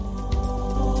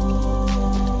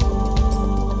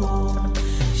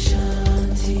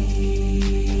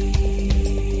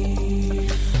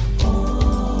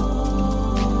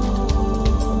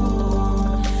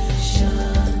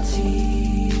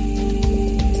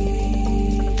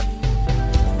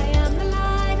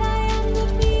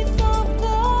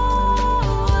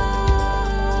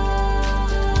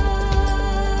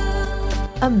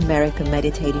America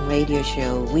Meditating Radio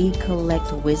Show. We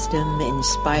collect wisdom,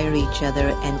 inspire each other,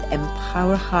 and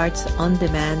empower hearts on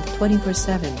demand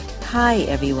 24/7. Hi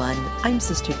everyone, I'm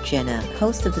Sister Jenna,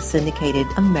 host of the syndicated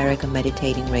America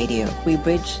Meditating Radio. We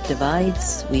bridge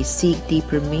divides, we seek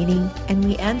deeper meaning, and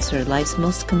we answer life's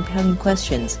most compelling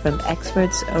questions from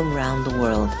experts around the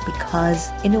world. Because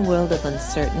in a world of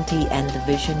uncertainty and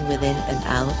division within and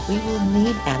out, we will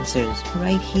need answers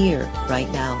right here, right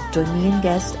now. Join me and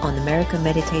guests on America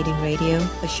Meditating Radio,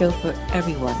 a show for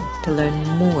everyone to learn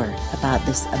more about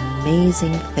this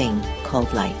amazing thing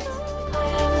called life.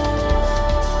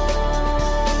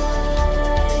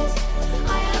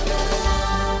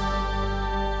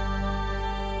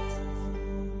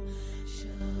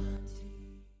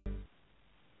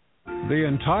 The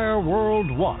entire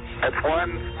world watched. It's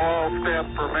one small step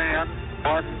for man,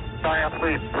 one giant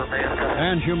leap for mankind.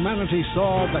 And humanity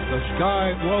saw that the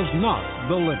sky was not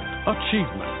the limit.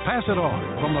 Achievement. Pass it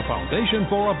on from the Foundation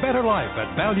for a Better Life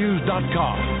at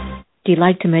values.com. Do you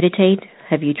like to meditate?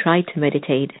 Have you tried to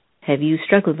meditate? Have you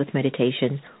struggled with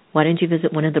meditation? Why don't you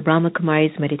visit one of the Brahma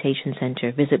Kumaris Meditation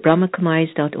Center? Visit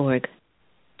brahmakumaris.org.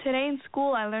 Today in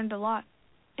school I learned a lot.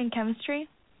 In chemistry,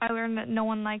 I learned that no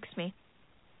one likes me.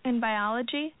 In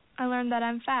biology, I learned that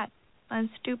I'm fat and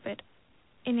stupid.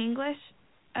 In English,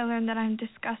 I learned that I'm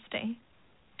disgusting.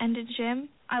 And in gym,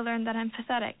 I learned that I'm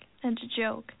pathetic and a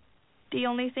joke. The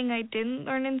only thing I didn't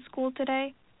learn in school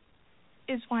today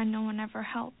is why no one ever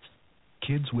helps.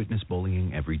 Kids witness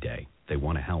bullying every day. They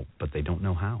want to help, but they don't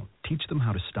know how. Teach them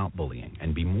how to stop bullying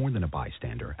and be more than a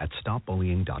bystander at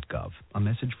stopbullying.gov. A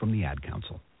message from the Ad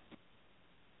Council.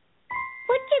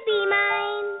 Would you be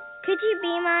mine? Could you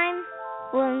be mine?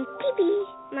 Won't you be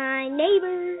my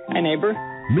neighbor? Hi, neighbor.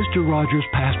 Mr. Rogers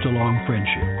passed along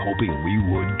friendship, hoping we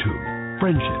would too.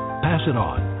 Friendship. Pass it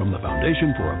on from the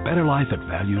Foundation for a Better Life at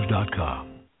values.com.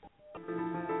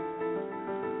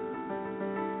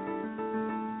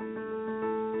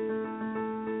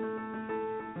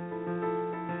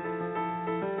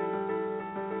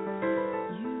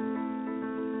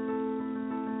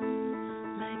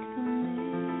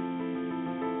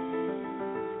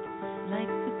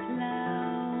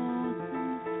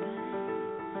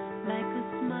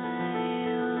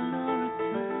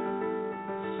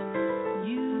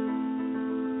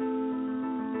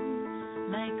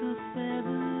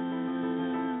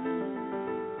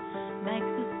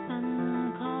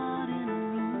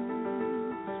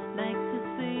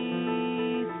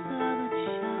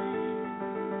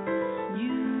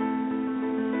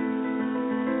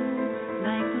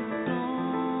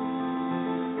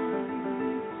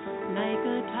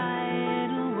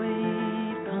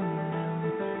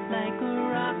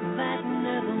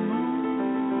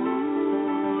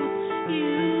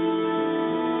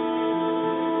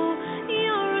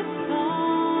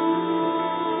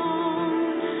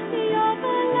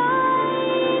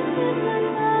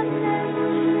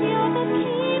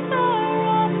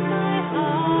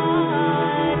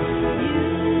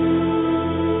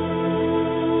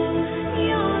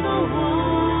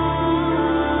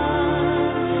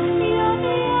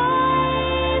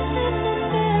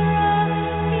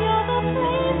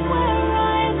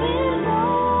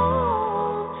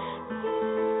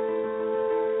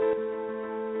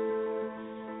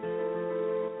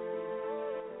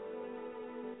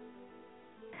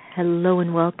 Hello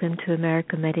and welcome to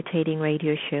America Meditating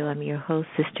Radio Show. I'm your host,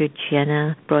 Sister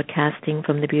Jenna, broadcasting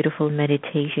from the beautiful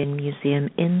Meditation Museum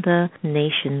in the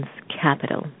nation's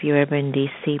capital. If you're ever in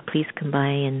D.C., please come by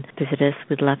and visit us.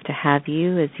 We'd love to have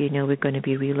you. As you know, we're going to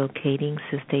be relocating,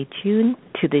 so stay tuned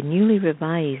to the newly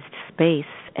revised space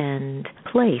and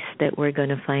place that we're going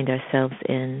to find ourselves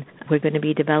in. We're going to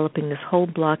be developing this whole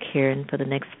block here, and for the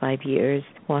next 5 years,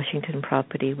 Washington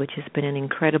Property, which has been an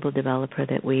incredible developer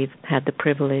that we've had the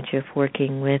privilege of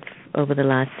working with over the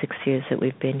last 6 years that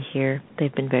we've been here.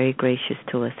 They've been very gracious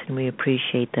to us, and we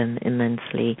appreciate them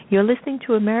immensely. You're listening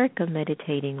to America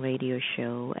Meditating Radio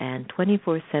Show, and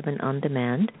 24/7 on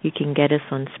demand. You can get us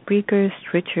on Spreaker,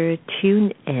 Stitcher,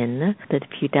 TuneIn, that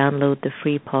if you download the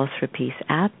free Pulse for Peace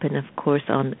app, and of course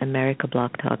on America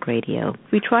Blog Talk Radio.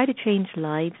 We try to change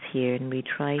lives here, and we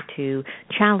try to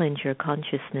challenge your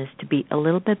consciousness to be a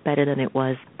little bit better than it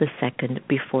was the second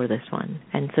before this one.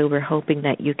 And so we're hoping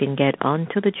that you can get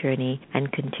onto the journey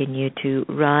and continue to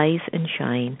rise and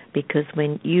shine, because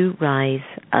when you rise,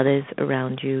 others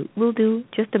around you will do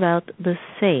just about the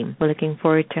same. We're looking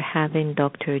forward to having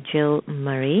Dr. Jill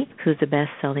Murray, who's a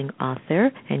best-selling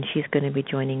author, and she's going to be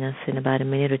joining us in about a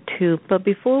minute or two. But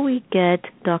before we get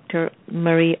Dr.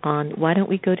 Murray on, why don't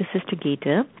we go to Sister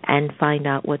Gita and find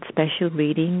out what special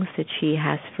readings that she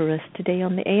has for us today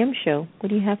on the AM show. What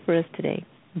do you have for us today?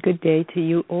 Good day to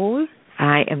you all.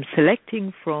 I am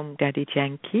selecting from Daddy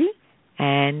Yankee,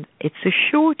 and it's a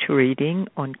short reading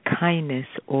on kindness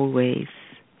always.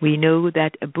 We know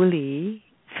that a bully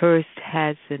first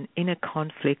has an inner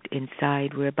conflict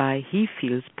inside whereby he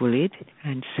feels bullied,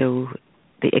 and so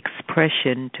the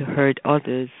expression to hurt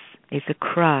others is a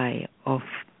cry of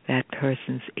that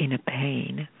person's inner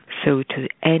pain. So to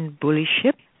end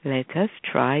bullyship, let us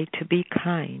try to be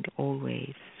kind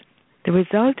always. The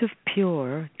result of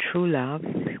pure, true love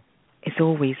is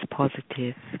always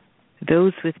positive.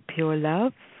 Those with pure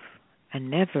love are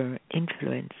never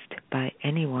influenced by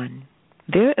anyone.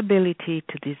 Their ability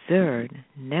to discern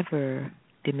never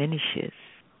diminishes.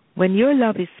 When your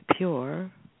love is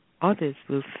pure, others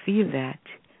will feel that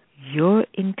your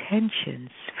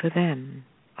intentions for them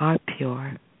are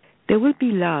pure. There will be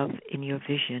love in your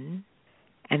vision,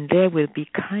 and there will be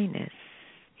kindness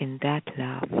in that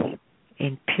love.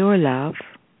 In pure love,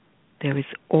 there is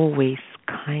always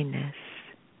kindness.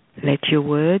 Let your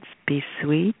words be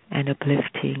sweet and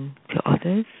uplifting to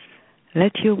others.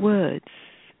 Let your words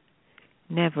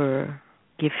never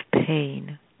give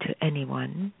pain to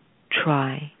anyone.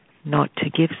 Try not to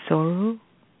give sorrow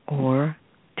or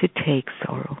to take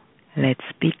sorrow. Let's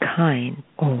be kind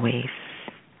always.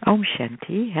 Om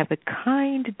Shanti. Have a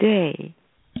kind day.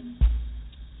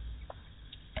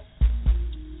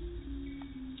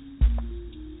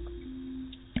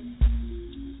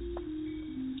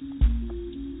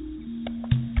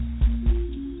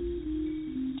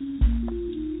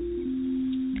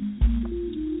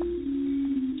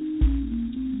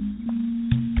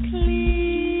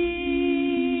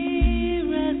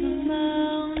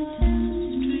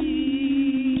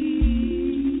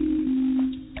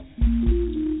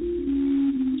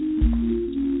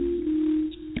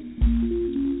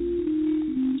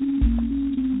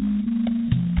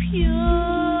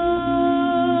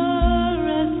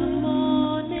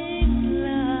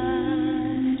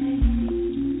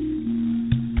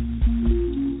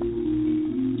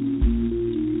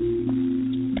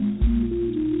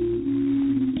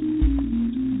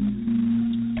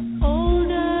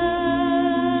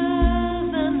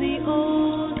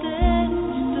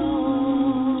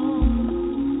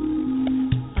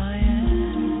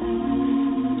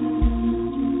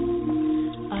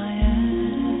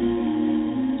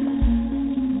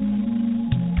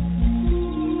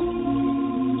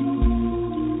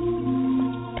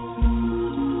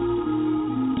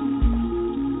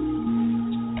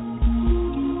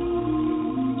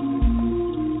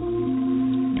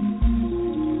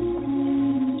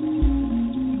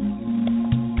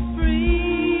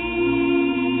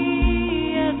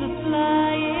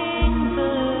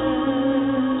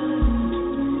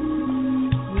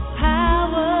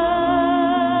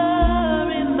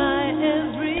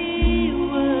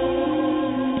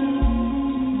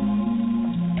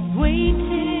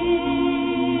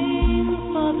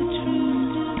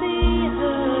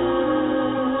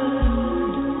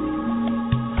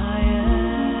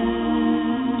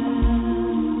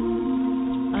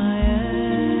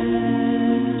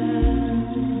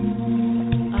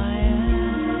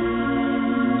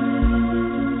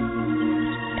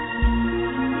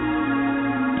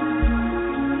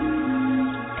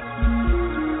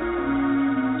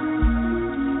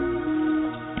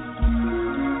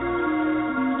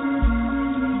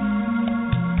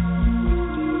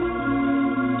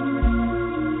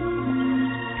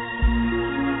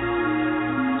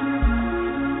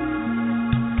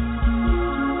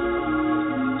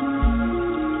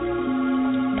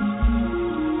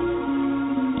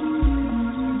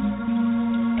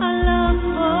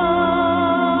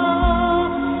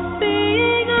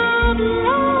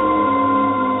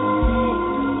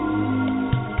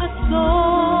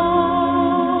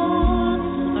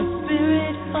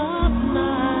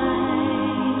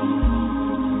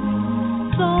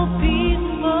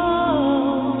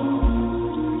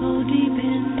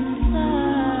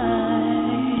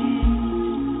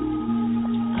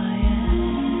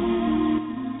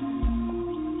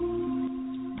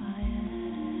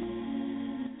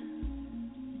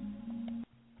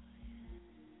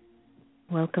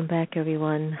 Welcome back,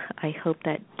 everyone. I hope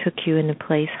that took you in a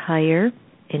place higher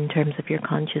in terms of your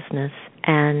consciousness,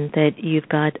 and that you've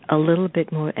got a little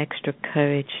bit more extra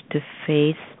courage to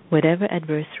face whatever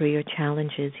adversary or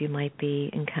challenges you might be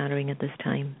encountering at this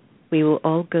time. We will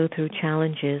all go through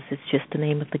challenges. It's just the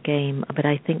name of the game. But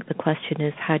I think the question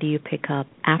is, how do you pick up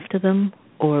after them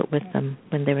or with them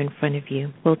when they're in front of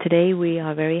you? Well, today we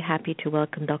are very happy to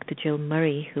welcome Dr. Jill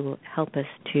Murray, who will help us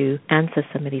to answer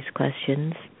some of these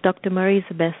questions. Dr. Murray is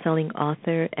a best-selling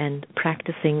author and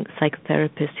practicing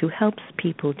psychotherapist who helps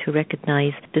people to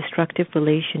recognize destructive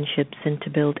relationships and to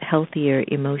build healthier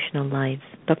emotional lives.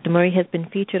 Dr. Murray has been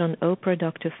featured on Oprah,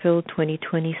 Dr. Phil,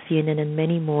 2020, CNN, and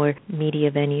many more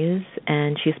media venues,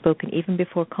 and she has spoken even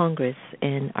before Congress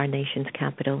in our nation's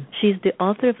capital. She's the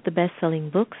author of the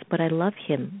best-selling books, But I Love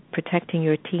Him, Protecting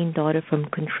Your Teen Daughter from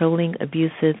Controlling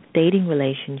Abusive Dating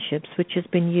Relationships, which has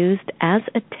been used as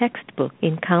a textbook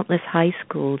in countless high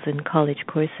schools and college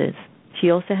courses. She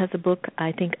also has a book,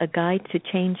 I think, A Guide to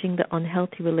Changing the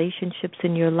Unhealthy Relationships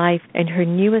in Your Life, and her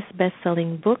newest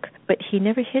best-selling book, But He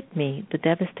Never Hit Me, The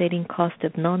Devastating Cost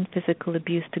of Non-Physical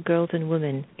Abuse to Girls and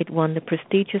Women. It won the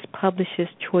prestigious Publisher's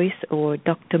Choice Award.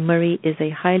 Dr. Murray is a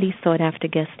highly sought-after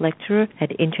guest lecturer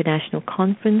at International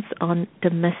Conference on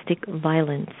Domestic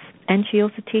Violence. And she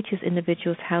also teaches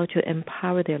individuals how to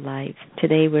empower their lives.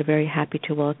 Today, we're very happy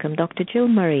to welcome Dr. Jill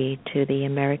Murray to the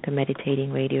America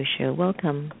Meditating Radio Show.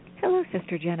 Welcome. Hello,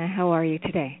 Sister Jenna. How are you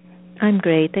today? I'm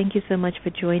great. Thank you so much for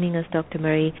joining us, Dr.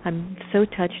 Murray. I'm so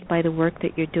touched by the work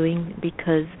that you're doing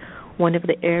because one of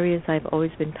the areas I've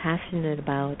always been passionate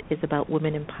about is about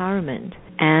women empowerment.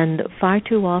 And far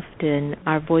too often,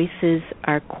 our voices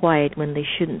are quiet when they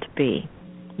shouldn't be.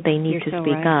 They need to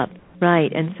speak up.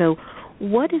 Right. And so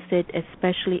what is it,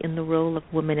 especially in the role of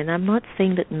women, and I'm not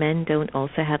saying that men don't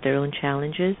also have their own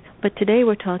challenges, but today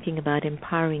we're talking about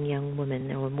empowering young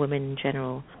women or women in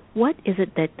general. What is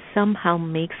it that somehow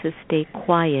makes us stay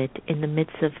quiet in the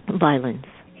midst of violence?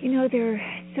 You know, there are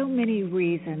so many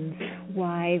reasons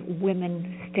why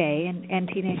women stay, and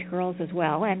teenage girls as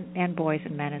well, and boys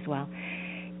and men as well,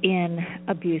 in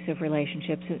abusive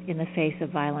relationships in the face of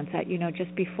violence.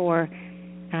 Just before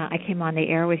I came on the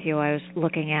air with you, I was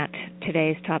looking at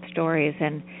today's top stories,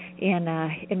 and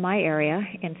in my area,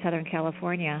 in Southern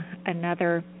California,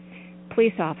 another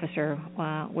police officer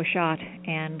was shot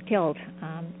and killed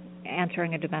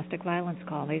answering a domestic violence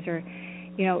call. These are,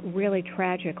 really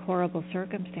tragic, horrible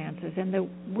circumstances. And the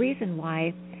reason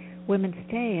why women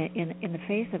stay in the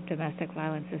face of domestic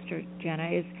violence, Sister Jenna,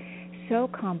 is so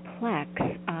complex.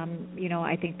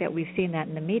 I think that we've seen that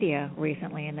in the media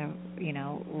recently, in the,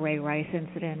 Ray Rice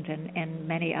incident and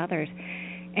many others.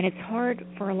 And it's hard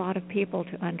for a lot of people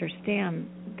to understand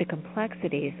the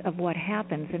complexities of what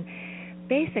happens. And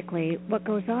basically, what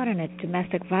goes on in a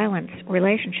domestic violence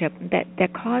relationship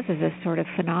that causes this sort of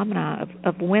phenomena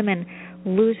of women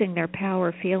losing their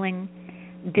power, feeling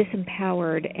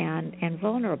disempowered and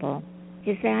vulnerable,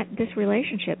 is that this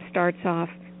relationship starts off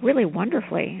really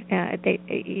wonderfully.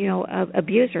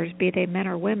 Abusers, be they men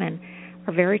or women,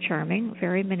 are very charming,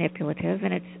 very manipulative,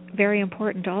 and it's very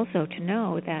important also to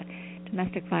know that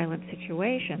domestic violence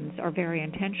situations are very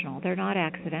intentional. They're not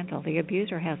accidental. The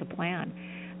abuser has a plan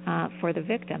for the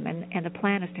victim, and the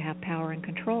plan is to have power and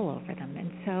control over them.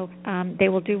 And so they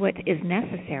will do what is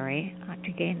necessary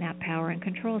to gain that power and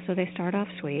control. So they start off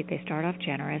sweet, they start off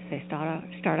generous, they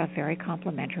start off very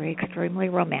complimentary, extremely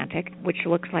romantic, which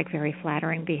looks like very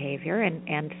flattering behavior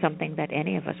and something that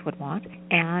any of us would want.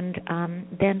 And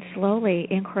then slowly,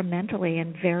 incrementally,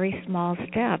 in very small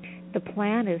steps, the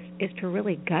plan is to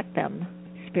really gut them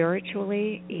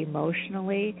spiritually,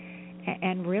 emotionally,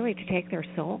 and really to take their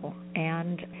soul.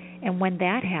 And when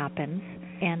that happens,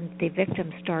 and the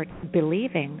victim starts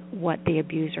believing what the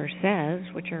abuser says,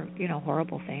 which are,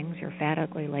 horrible things, you're fat,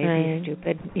 ugly, lazy, right,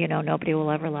 stupid, nobody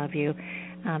will ever love you,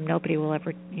 nobody will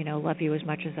ever, love you as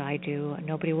much as I do,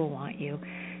 nobody will want you,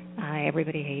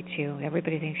 everybody hates you,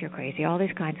 everybody thinks you're crazy, all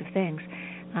these kinds of things,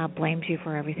 blames you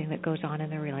for everything that goes on in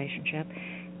the relationship,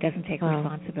 doesn't take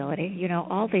responsibility,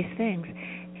 all these things.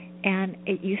 And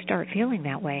you start feeling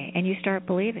that way, and you start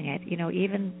believing it.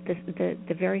 Even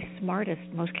the very smartest,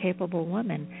 most capable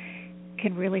woman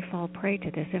can really fall prey to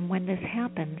this. And when this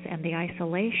happens, and the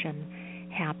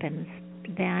isolation happens,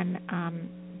 then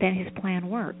his plan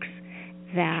works.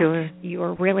 That sure, you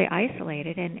are really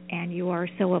isolated, and you are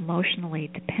so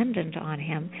emotionally dependent on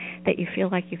him that you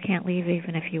feel like you can't leave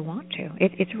even if you want to.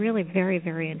 It's really very,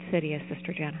 very insidious,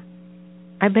 Sister Jenna.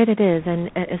 I bet it is, and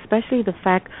especially the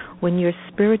fact when your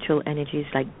spiritual energy is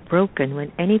like broken,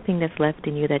 when anything that's left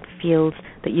in you that feels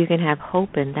that you can have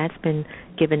hope in, that's been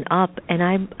given up. And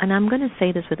I'm going to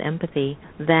say this with empathy,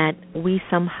 that we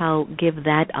somehow give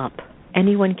that up.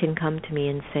 Anyone can come to me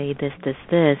and say this,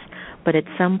 but at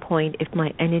some point, if my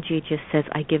energy just says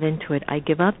I give into it, I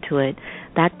give up to it,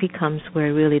 that becomes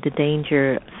where really the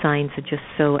danger signs are just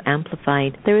so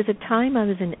amplified. There was a time I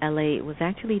was in LA, it was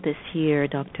actually this year,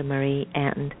 Dr. Murray,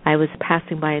 and I was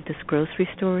passing by at this grocery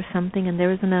store or something, and there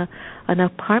was an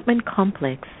apartment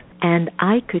complex, and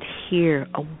I could hear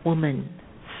a woman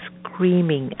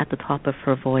screaming at the top of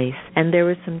her voice. And there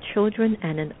were some children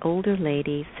and an older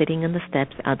lady sitting on the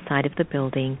steps outside of the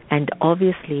building, and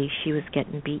obviously she was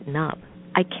getting beaten up.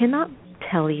 I cannot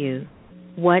tell you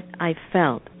what I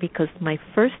felt, because my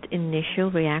first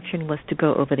initial reaction was to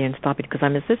go over there and stop it because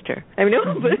I'm a sister. I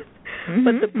know,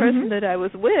 but the person that I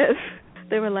was with,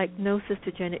 they were like, "No,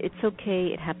 Sister Jenna, it's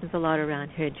okay. It happens a lot around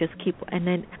here. Just keep." And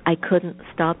then I couldn't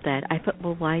stop that. I thought,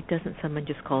 well, why doesn't someone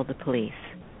just call the police?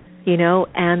 You know,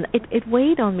 and it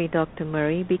weighed on me, Dr.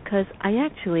 Murray, because I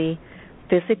actually,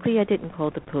 physically, I didn't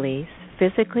call the police.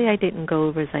 Physically, I didn't go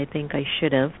over as I think I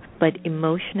should have. But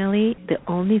emotionally, the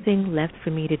only thing left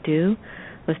for me to do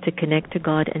was to connect to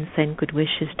God and send good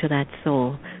wishes to that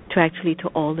soul, to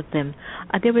all of them.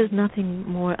 There was nothing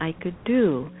more I could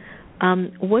do.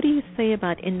 What do you say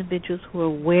about individuals who are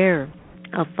aware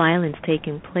of violence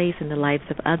taking place in the lives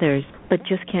of others, but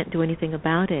just can't do anything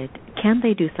about it? Can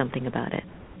they do something about it?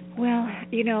 Well,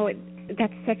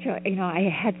 that's such a, I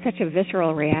had such a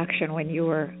visceral reaction when you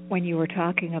were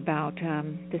talking about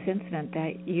this incident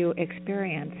that you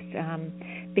experienced,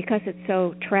 because it's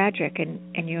so tragic, and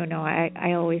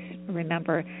I always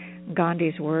remember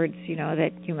Gandhi's words,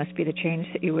 that you must be the change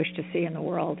that you wish to see in the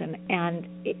world, and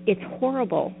it's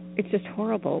horrible. It's just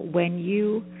horrible when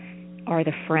you are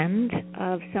the friend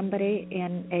of somebody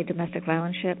in a domestic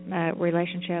violence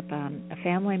relationship, a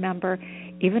family member,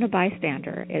 even a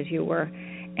bystander, as you were,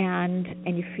 and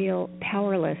you feel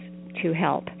powerless to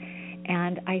help.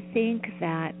 And I think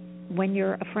that when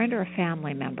you're a friend or a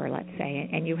family member, let's say,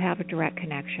 and you have a direct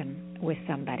connection with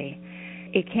somebody,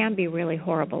 it can be really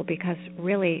horrible, because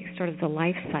really sort of the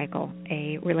life cycle,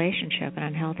 a relationship, an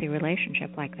unhealthy relationship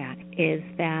like that, is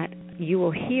that you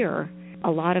will hear a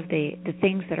lot of the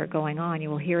things that are going on. You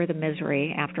will hear the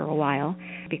misery after a while,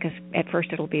 because at first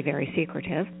it'll be very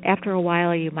secretive. After a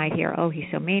while you might hear, oh, he's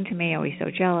so mean to me, oh, he's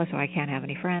so jealous, oh, I can't have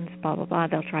any friends, blah, blah, blah.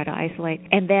 They'll try to isolate.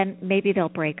 And then maybe they'll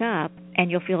break up, and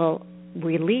you'll feel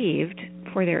relieved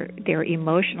for their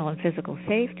emotional and physical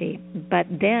safety. But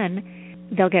then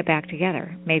they'll get back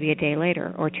together, maybe a day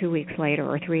later, or 2 weeks later,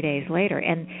 or 3 days later,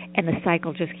 and the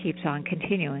cycle just keeps on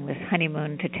continuing, this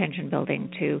honeymoon to tension building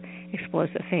to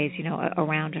explosive phase,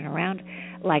 around and around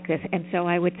like this. And so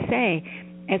I would say,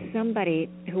 as somebody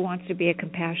who wants to be a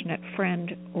compassionate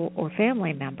friend or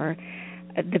family member,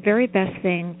 the very best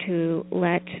thing to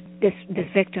let this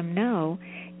victim know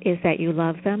is that you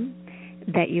love them,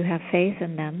 that you have faith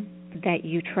in them, that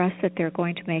you trust that they're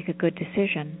going to make a good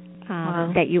decision,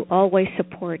 that you always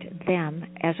support them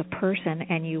as a person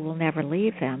and you will never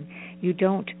leave them. You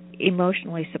don't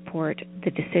emotionally support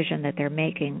the decision that they're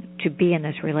making to be in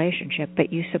this relationship,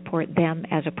 but you support them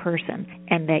as a person,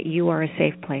 and that you are a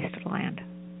safe place to land.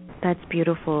 That's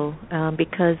beautiful,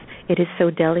 because it is so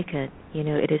delicate.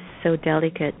 It is so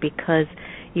delicate, because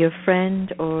your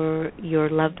friend or your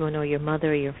loved one or your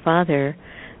mother or your father,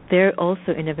 they're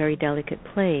also in a very delicate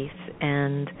place,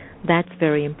 and that's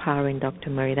very empowering,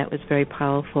 Dr. Murray. That was very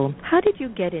powerful. How did you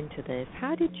get into this?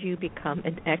 How did you become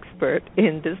an expert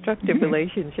in destructive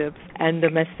relationships and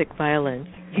domestic violence?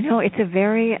 It's a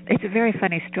very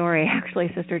funny story,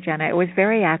 actually, Sister Jenna. It was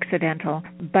very accidental,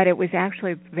 but it was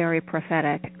actually very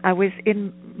prophetic. I was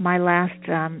in my last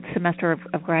semester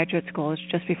of graduate school. It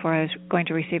was just before I was going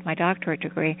to receive my doctorate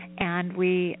degree, and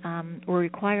we were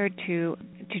required to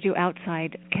do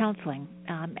outside counseling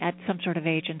at some sort of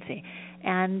agency.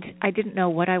 And I didn't know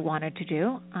what I wanted to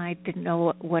do. I didn't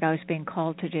know what I was being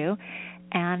called to do.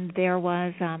 And there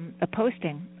was a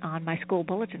posting on my school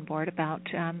bulletin board about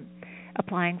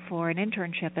applying for an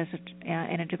internship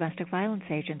in a domestic violence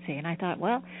agency. And I thought,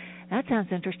 well, that sounds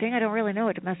interesting. I don't really know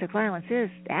what domestic violence is.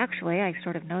 Actually, I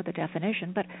sort of know the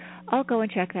definition, but I'll go and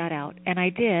check that out. And I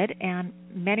did, and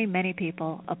many, many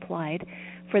people applied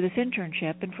for this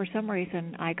internship, and for some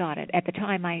reason I got it. At the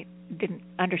time I didn't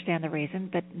understand the reason,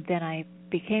 but then I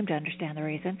became to understand the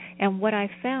reason. And what I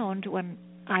found when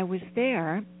I was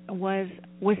there was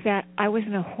that I was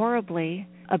in a horribly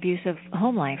abusive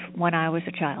home life when I was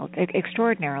a child,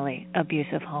 extraordinarily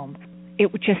abusive home. It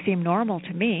just seemed normal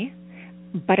to me,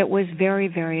 but it was very,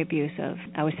 very abusive.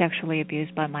 I was sexually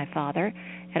abused by my father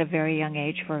at a very young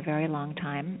age for a very long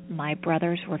time. My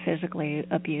brothers were physically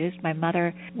abused. My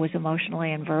mother was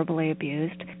emotionally and verbally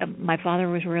abused. My father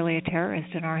was really a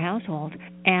terrorist in our household.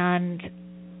 And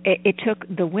it took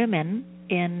the women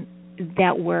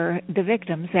that were the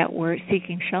victims that were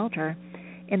seeking shelter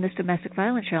in this domestic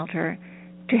violence shelter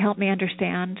to help me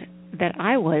understand that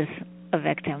I was a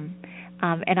victim.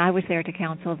 And I was there to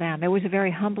counsel them. It was a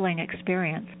very humbling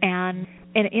experience. And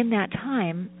in that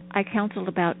time, I counseled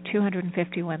about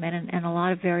 250 women and a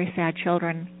lot of very sad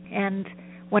children. And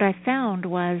what I found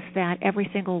was that every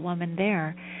single woman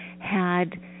there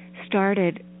had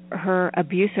started her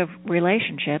abusive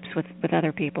relationships with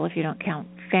other people, if you don't count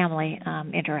family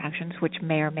interactions, which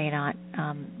may or may not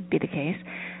be the case,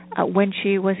 when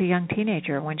she was a young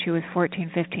teenager, when she was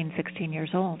 14, 15, 16 years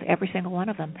old, every single one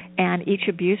of them. And each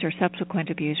abuser, subsequent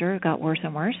abuser, got worse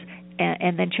and worse.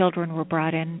 And then children were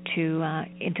brought into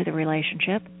the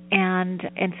relationship. And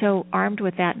so armed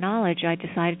with that knowledge, I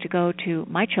decided to go to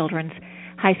my children's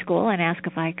high school and ask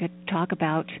if I could talk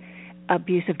about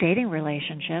abusive dating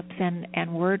relationships,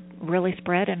 and word really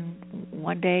spread, and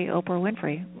one day Oprah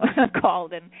Winfrey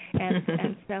called,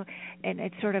 and so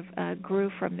it sort of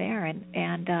grew from there, and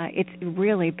it's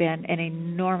really been an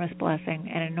enormous blessing,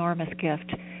 an enormous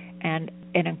gift, and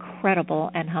an incredible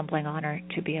and humbling honor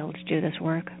to be able to do this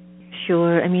work.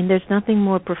 Sure. I mean, there's nothing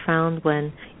more profound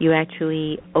when you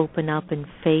actually open up and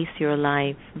face your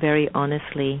life very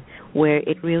honestly, where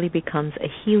it really becomes a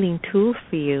healing tool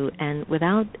for you, and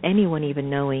without anyone even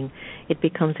knowing, it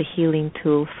becomes a healing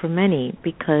tool for many,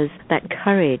 because that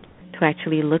courage to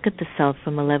actually look at the self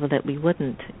from a level that we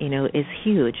wouldn't, is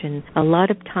huge. And a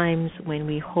lot of times when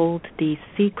we hold these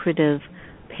secretive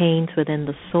pains within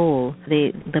the soul,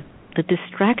 the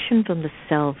distraction from the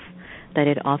self that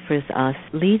it offers us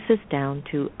leads us down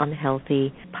to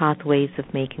unhealthy pathways of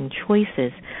making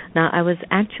choices. Now, I was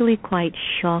actually quite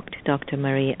shocked, Dr.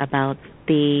 Murray, about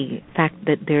the fact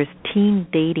that there's teen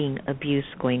dating abuse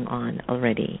going on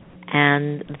already,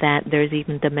 and that there's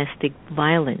even domestic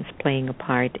violence playing a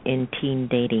part in teen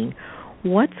dating.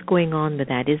 What's going on with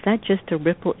that? Is that just a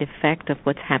ripple effect of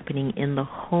what's happening in the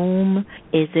home?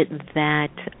 Is it that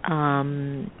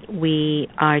we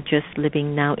are just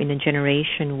living now in a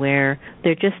generation where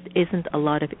there just isn't a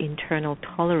lot of internal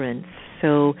tolerance,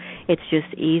 so it's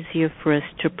just easier for us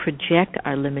to project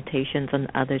our limitations on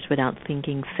others without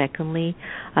thinking secondly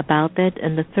about that?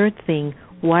 And the third thing,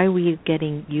 why are we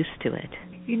getting used to it?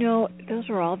 Those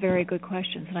are all very good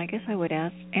questions, and I guess I would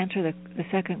answer the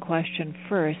second question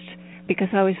first, because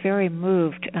I was very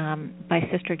moved by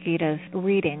Sister Gita's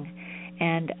reading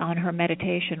and on her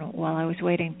meditation while I was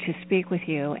waiting to speak with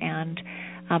you, and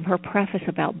her preface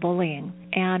about bullying.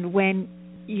 And when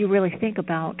you really think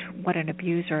about what an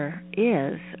abuser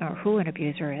is, or who an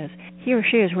abuser is, he or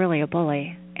she is really a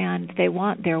bully, and they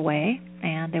want their way,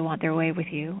 and they want their way with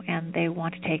you, and they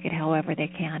want to take it however they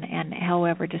can and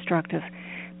however destructive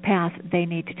path they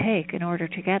need to take in order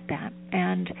to get that.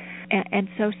 And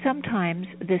so sometimes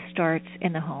this starts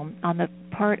in the home. On the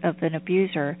part of an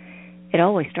abuser, it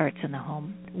always starts in the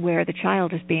home, where the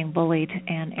child is being bullied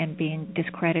and being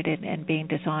discredited and being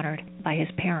dishonored by his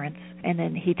parents, and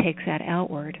then he takes that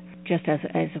outward, just as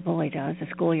a bully does, a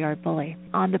schoolyard bully.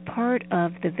 On the part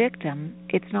of the victim,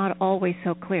 it's not always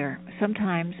so clear.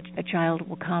 Sometimes a child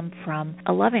will come from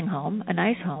a loving home, a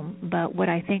nice home, but what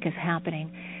I think is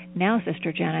happening now,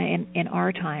 Sister Jenna, in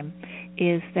our time,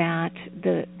 is that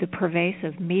the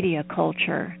pervasive media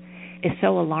culture is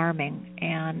so alarming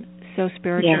and so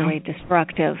spiritually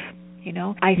destructive.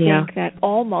 I think that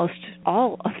almost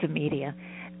all of the media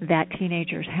that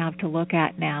teenagers have to look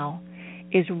at now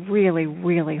is really,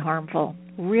 really harmful.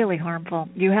 Really harmful.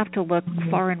 You have to look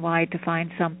far and wide to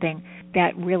find something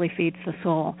that really feeds the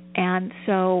soul. And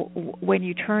so when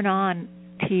you turn on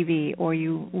TV, or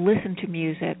you listen to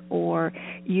music, or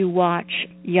you watch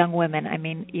young women,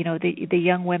 the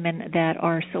young women that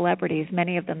are celebrities,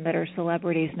 many of them that are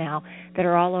celebrities now, that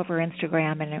are all over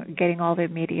Instagram and are getting all their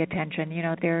media attention.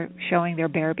 They're showing their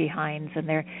bare behinds, and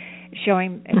they're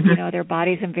showing their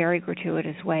bodies in very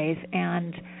gratuitous ways.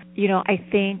 And I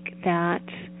think that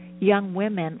young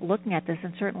women looking at this,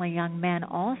 and certainly young men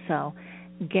also,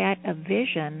 get a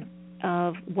vision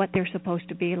of what they're supposed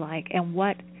to be like, and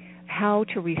how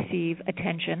to receive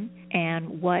attention,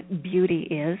 and what beauty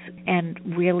is,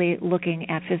 and really looking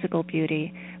at physical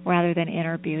beauty rather than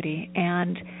inner beauty.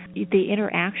 And the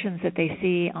interactions that they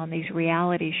see on these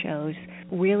reality shows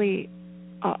really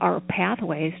are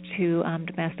pathways to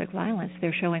domestic violence.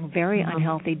 They're showing very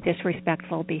unhealthy,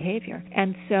 disrespectful behavior.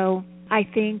 And so I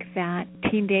think that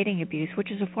teen dating abuse,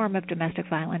 which is a form of domestic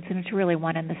violence, and it's really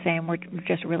one and the same, we're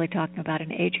just really talking about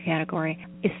an age category,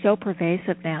 is so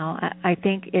pervasive now. I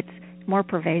think it's more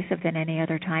pervasive than any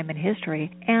other time in history,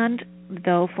 and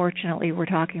though fortunately we're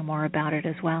talking more about it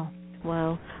as well.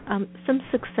 Well, some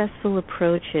successful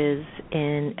approaches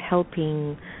in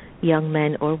helping young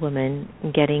men or women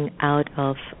getting out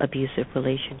of abusive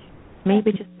relationships.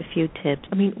 Maybe just a few tips.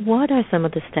 What are some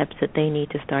of the steps that they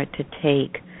need to start to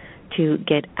take to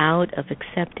get out of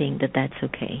accepting that that's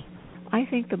okay? I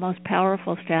think the most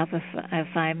powerful step,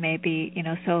 if I may be,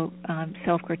 so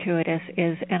self-gratuitous,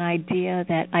 is an idea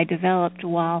that I developed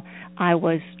while I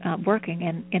was working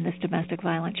in this domestic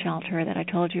violence shelter that I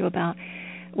told you about,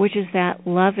 which is that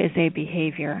love is a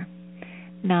behavior,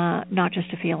 not just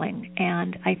a feeling.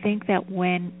 And I think that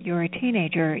when you're a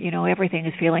teenager, everything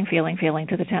is feeling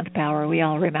to the 10th power. We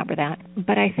all remember that.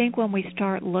 But I think when we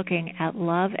start looking at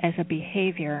love as a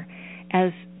behavior,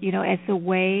 as the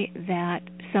way that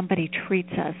somebody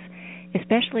treats us,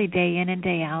 especially day in and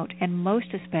day out, and most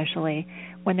especially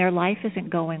when their life isn't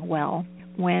going well,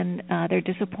 when they're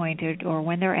disappointed or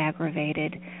when they're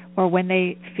aggravated or when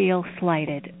they feel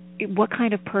slighted. What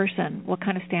kind of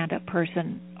stand-up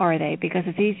person are they? Because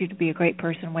it's easy to be a great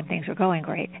person when things are going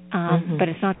great, but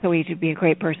it's not so easy to be a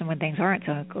great person when things aren't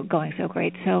going so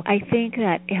great. So I think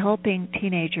that helping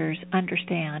teenagers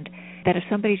understand that if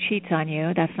somebody cheats on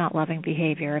you, that's not loving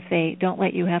behavior. If they don't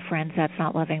let you have friends, that's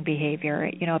not loving behavior.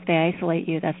 If they isolate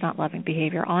you, that's not loving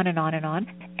behavior, on and on and on.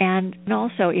 And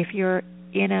also, if you're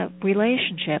in a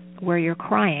relationship where you're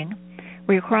crying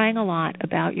a lot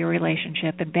about your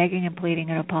relationship and begging and pleading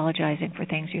and apologizing for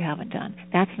things you haven't done,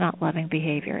 that's not loving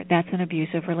behavior. That's an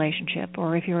abusive relationship.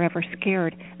 Or if you're ever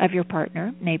scared of your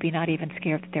partner, maybe not even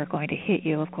scared that they're going to hit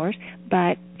you, of course,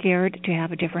 but scared to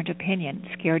have a different opinion,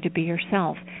 scared to be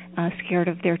yourself, scared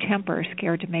of their temper,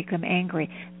 scared to make them angry,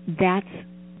 that's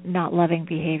not loving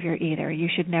behavior either. You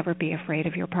should never be afraid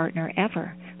of your partner,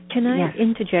 ever. Can I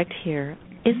interject here?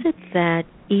 Is it that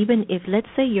even if, let's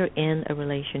say you're in a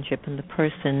relationship and the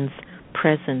person's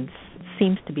presence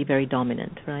seems to be very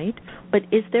dominant, right? But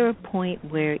is there a point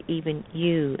where even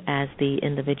you as the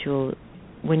individual,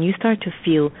 when you start to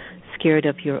feel scared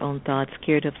of your own thoughts,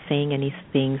 scared of saying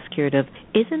anything,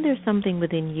 isn't there something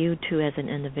within you too as an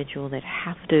individual that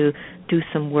have to do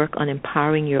some work on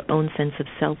empowering your own sense of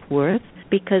self-worth?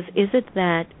 Because is it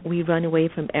that we run away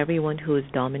from everyone who is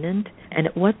dominant? And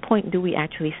at what point do we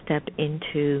actually step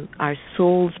into our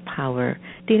soul's power?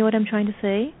 Do you know what I'm trying to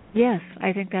say? Yes,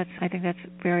 I think that's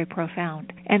very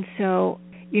profound. And so,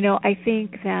 I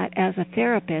think that as a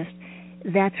therapist,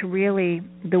 that's really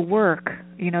the work,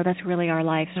 that's really our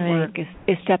life's work,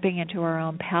 is stepping into our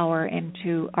own power,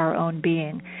 into our own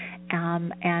being,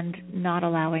 and not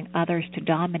allowing others to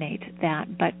dominate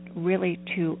that, but really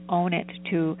to own it,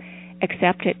 to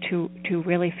accept it, to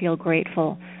really feel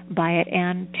grateful by it,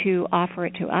 and to offer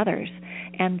it to others.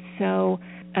 And so,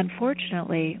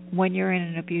 unfortunately, when you're in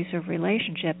an abusive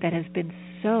relationship that has been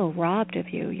so robbed of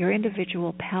you, your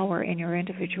individual power and your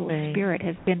individual spirit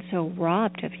has been so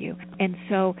robbed of you. And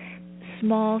so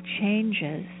small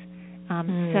changes,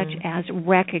 such as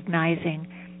recognizing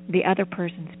the other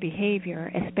person's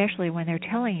behavior, especially when they're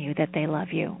telling you that they love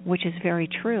you, which is very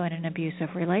true in an abusive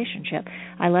relationship.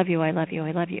 I love you, I love you,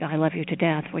 I love you, I love you to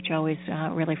death, which always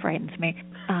really frightens me,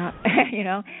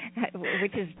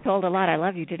 which is told a lot, I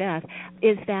love you to death,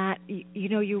 is that,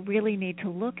 you really need to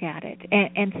look at it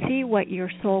and see what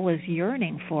your soul is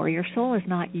yearning for. Your soul is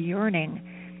not yearning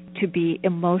to be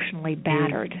emotionally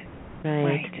battered.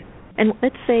 Right. And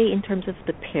let's say in terms of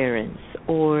the parents,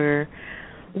 or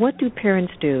what do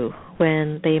parents do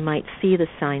when they might see the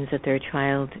signs that their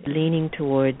child leaning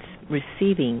towards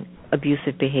receiving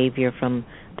abusive behavior from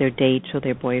their dates or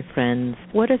their boyfriends?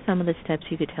 What are some of the steps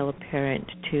you could tell a parent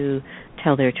to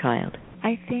tell their child?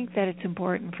 I think that it's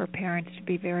important for parents to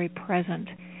be very present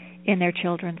in their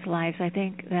children's lives. I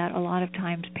think that a lot of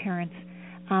times parents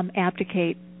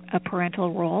abdicate a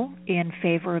parental role in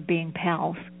favor of being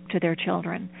pals to their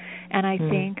children. And I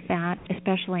think that,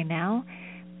 especially now,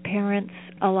 parents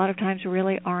a lot of times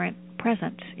really aren't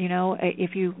present.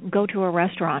 If you go to a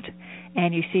restaurant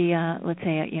and you see, let's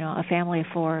say, a family of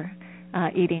four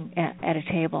eating at a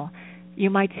table, you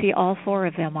might see all four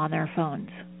of them on their phones.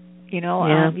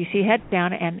 You see heads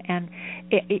down, and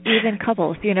even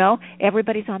couples,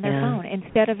 everybody's on their phone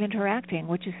instead of interacting,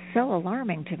 which is so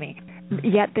alarming to me.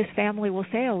 Yet this family will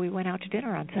say, we went out to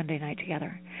dinner on Sunday night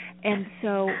together. And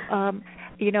so,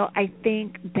 I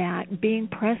think that being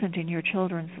present in your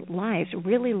children's lives,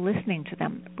 really listening to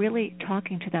them, really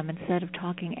talking to them instead of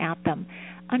talking at them,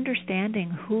 understanding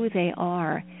who they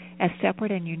are as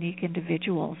separate and unique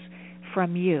individuals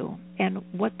from you, and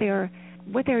what their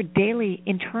daily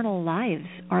internal lives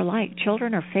are like.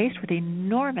 Children are faced with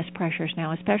enormous pressures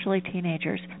now, especially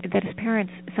teenagers, that as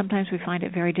parents, sometimes we find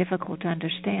it very difficult to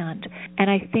understand. And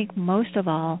I think most of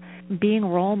all, being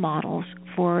role models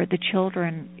for the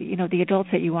children, the adults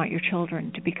that you want your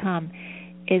children to become,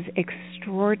 is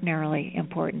extraordinarily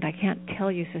important. I can't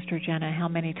tell you, Sister Jenna, how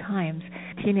many times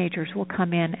teenagers will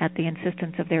come in at the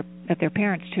insistence of their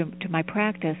parents to my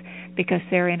practice because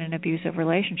they're in an abusive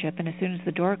relationship, and as soon as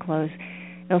the door closes,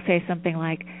 They'll say something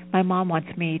like, "My mom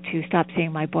wants me to stop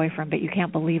seeing my boyfriend, but you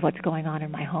can't believe what's going on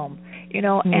in my home."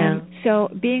 And so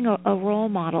being a role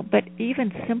model, but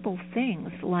even simple things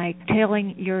like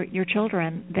telling your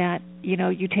children that,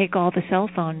 you take all the cell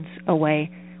phones away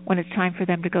when it's time for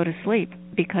them to go to sleep,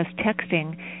 because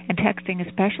texting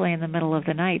especially in the middle of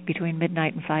the night between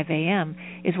midnight and 5 a.m.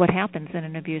 is what happens in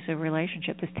an abusive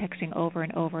relationship, this texting over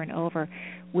and over and over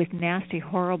with nasty,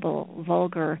 horrible,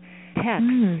 vulgar text,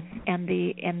 and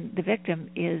the victim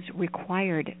is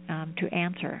required to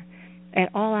answer at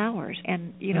all hours.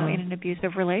 And in an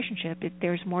abusive relationship,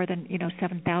 there's more than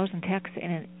 7,000 texts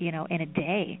in a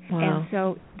day. And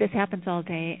so this happens all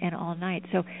day and all night.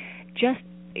 So just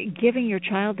giving your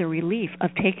child the relief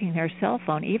of taking their cell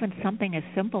phone, even something as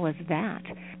simple as that,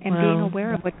 and being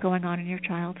aware of what's going on in your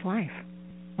child's life.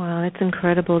 Wow, that's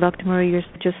incredible. Dr. Murray, you're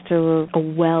just a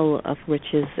well of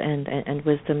riches and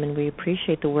wisdom, and we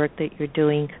appreciate the work that you're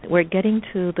doing. We're getting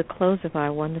to the close of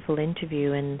our wonderful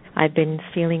interview, and I've been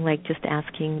feeling like just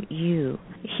asking you.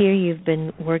 Here you've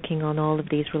been working on all of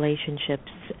these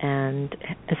relationships and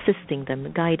assisting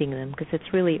them, guiding them, because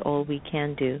it's really all we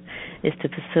can do is to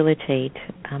facilitate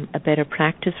a better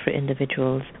practice for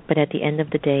individuals. But at the end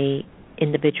of the day,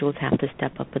 individuals have to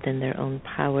step up within their own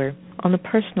power. On a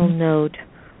personal note,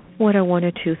 what are one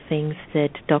or two things that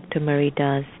Dr. Murray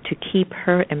does to keep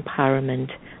her empowerment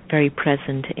very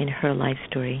present in her life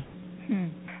story?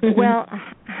 Well,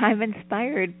 I'm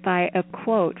inspired by a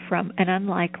quote from an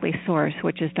unlikely source,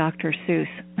 which is Dr. Seuss,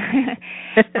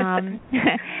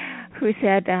 who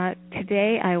said,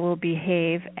 "Today I will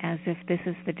behave as if this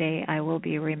is the day I will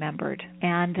be remembered."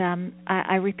 And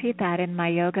I repeat that in my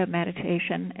yoga,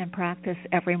 meditation, and practice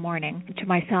every morning to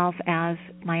myself as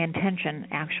my intention,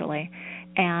 actually.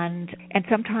 And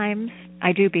sometimes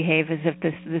I do behave as if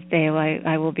this day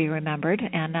I will be remembered,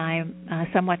 and I'm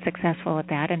somewhat successful at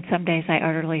that, and some days I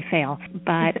utterly fail,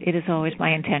 but it is always my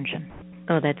intention.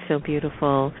 Oh, that's so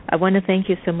beautiful. I want to thank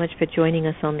you so much for joining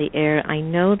us on the air. I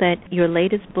know that your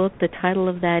latest book, the title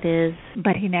of that is?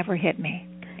 But He Never Hit Me.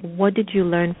 What did you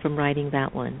learn from writing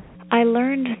that one? I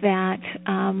learned that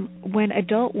when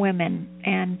adult women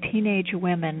and teenage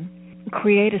women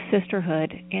create a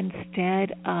sisterhood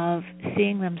instead of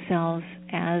seeing themselves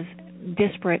as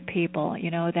disparate people,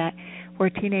 that where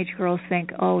teenage girls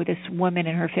think, oh, this woman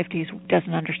in her 50s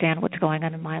doesn't understand what's going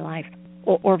on in my life,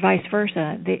 or vice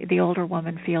versa. The older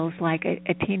woman feels like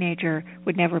a teenager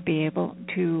would never be able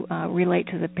to relate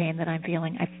to the pain that I'm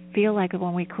feeling. I feel like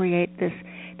when we create this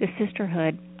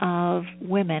sisterhood of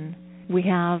women, we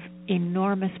have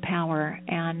enormous power,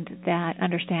 and that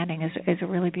understanding is a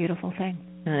really beautiful thing.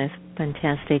 Oh, that's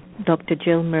fantastic. Dr.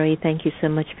 Jill Murray, thank you so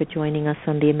much for joining us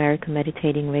on the American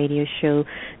Meditating Radio Show.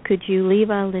 Could you leave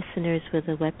our listeners with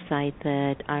a website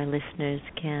that our listeners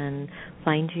can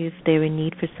find you if they're in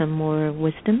need for some more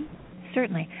wisdom?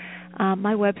 Certainly.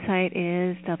 My website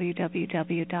is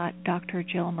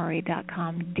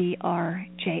www.drjillmurray.com,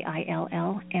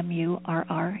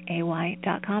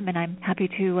 drjillmurray.com, and I'm happy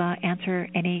to answer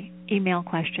any email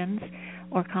questions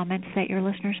or comments that your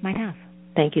listeners might have.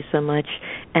 Thank you so much,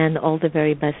 and all the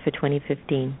very best for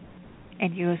 2015.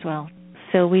 And you as well.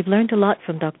 So we've learned a lot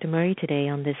from Dr. Murray today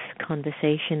on this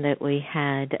conversation that we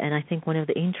had, and I think one of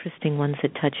the interesting ones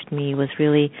that touched me was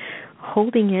really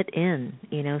holding it in,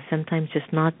 sometimes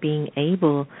just not being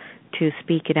able to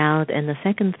speak it out. And the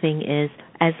second thing is,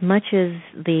 as much as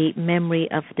the memory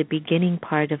of the beginning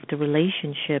part of the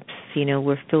relationships,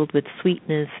 were filled with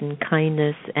sweetness and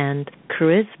kindness and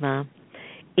charisma,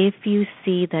 if you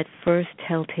see that first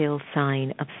telltale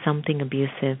sign of something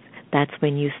abusive, that's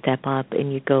when you step up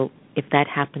and you go, if that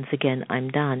happens again, I'm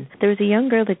done. There was a young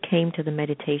girl that came to the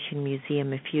Meditation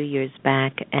Museum a few years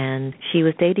back, and she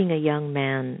was dating a young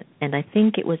man, and I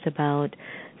think it was about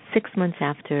 6 months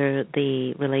after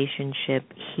the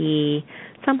relationship, he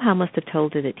somehow must have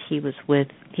told her that he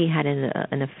had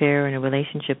an affair and a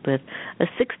relationship with a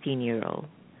 16-year-old.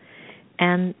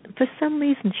 And for some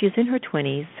reason, she was in her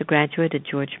 20s, a graduate at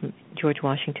George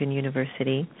Washington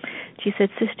University. She said,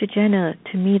 "Sister Jenna,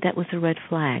 to me that was a red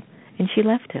flag." And she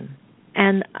left him.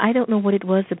 And I don't know what it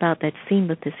was about that scene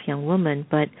with this young woman,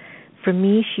 but for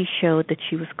me, she showed that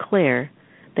she was clear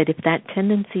that if that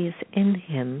tendency is in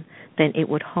him, then it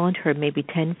would haunt her maybe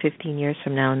 10, 15 years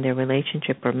from now in their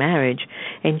relationship or marriage,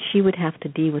 and she would have to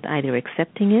deal with either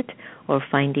accepting it or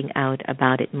finding out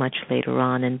about it much later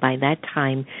on. And by that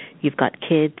time, you've got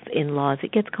kids, in-laws.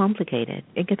 It gets complicated.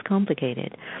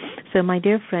 So my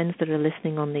dear friends that are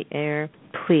listening on the air,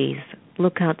 please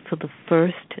look out for the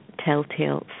first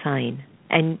telltale sign.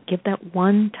 And give that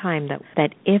one time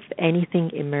that if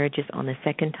anything emerges on the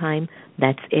second time,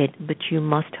 that's it. But you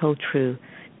must hold true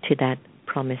to that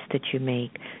promise that you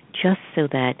make, just so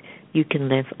that you can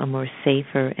live a more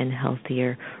safer and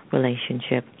healthier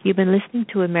relationship. You've been listening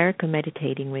to America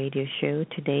Meditating Radio Show.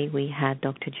 Today we had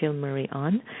Dr. Jill Murray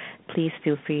on. Please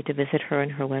feel free to visit her on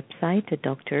her website at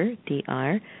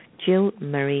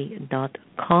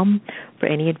drdrjillmurray.com for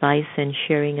any advice and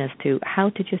sharing as to how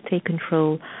to just take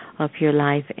control of your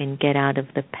life and get out of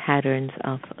the patterns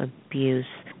of abuse.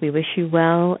 We wish you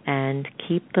well, and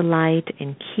keep the light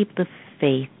and keep the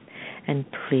faith, and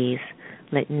please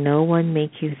let no one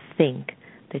make you think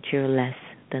that you're less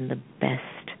than the best.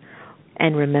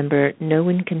 And remember, no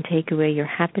one can take away your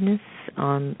happiness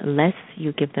unless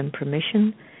you give them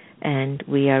permission, and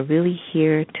we are really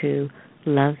here to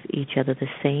love each other the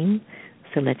same,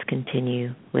 so let's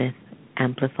continue with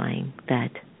amplifying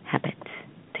that habit.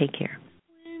 Take care.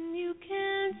 When you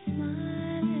can't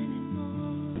smile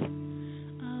anymore,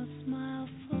 I'll smile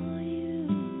for you.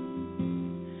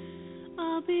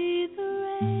 I'll be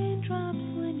the raindrops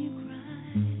when you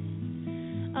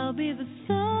cry. I'll be the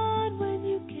sun when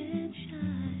you can't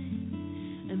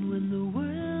shine. And when the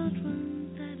world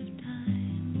runs out of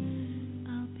time,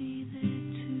 I'll be there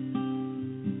too.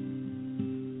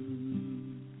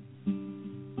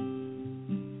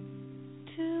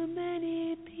 Too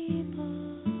many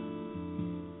people,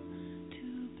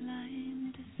 too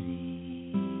blind to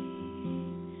see.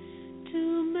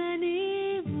 Too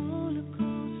many roller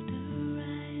coaster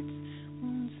rides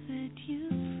won't set you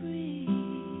free.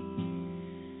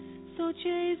 So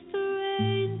chase the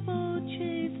rainbow,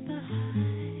 chase the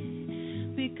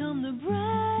high, become the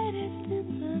brightest in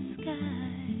the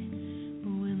sky.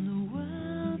 But when the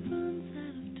world runs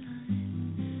out of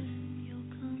time, you'll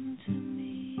come to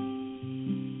me.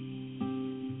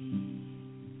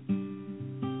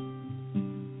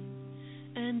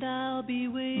 And I'll be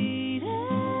waiting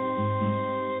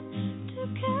to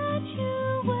catch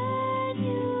you when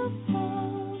you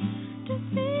fall, to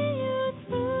see you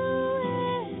through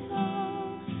it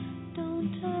all. Don't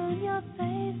turn your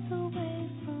face away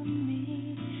from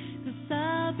me, 'cause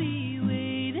I'll be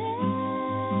waiting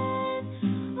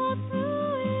all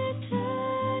through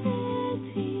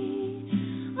eternity.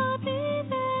 I'll be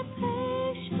there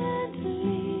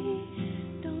patiently.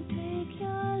 Don't take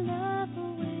your love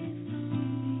away from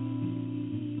me.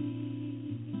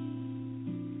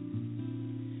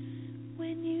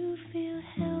 When you feel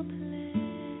helpless,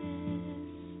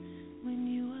 when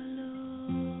you are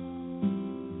alone,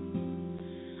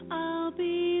 I'll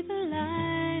be the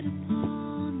light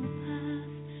upon the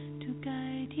path to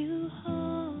guide you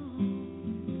home.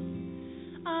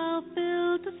 I'll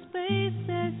fill the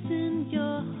spaces in your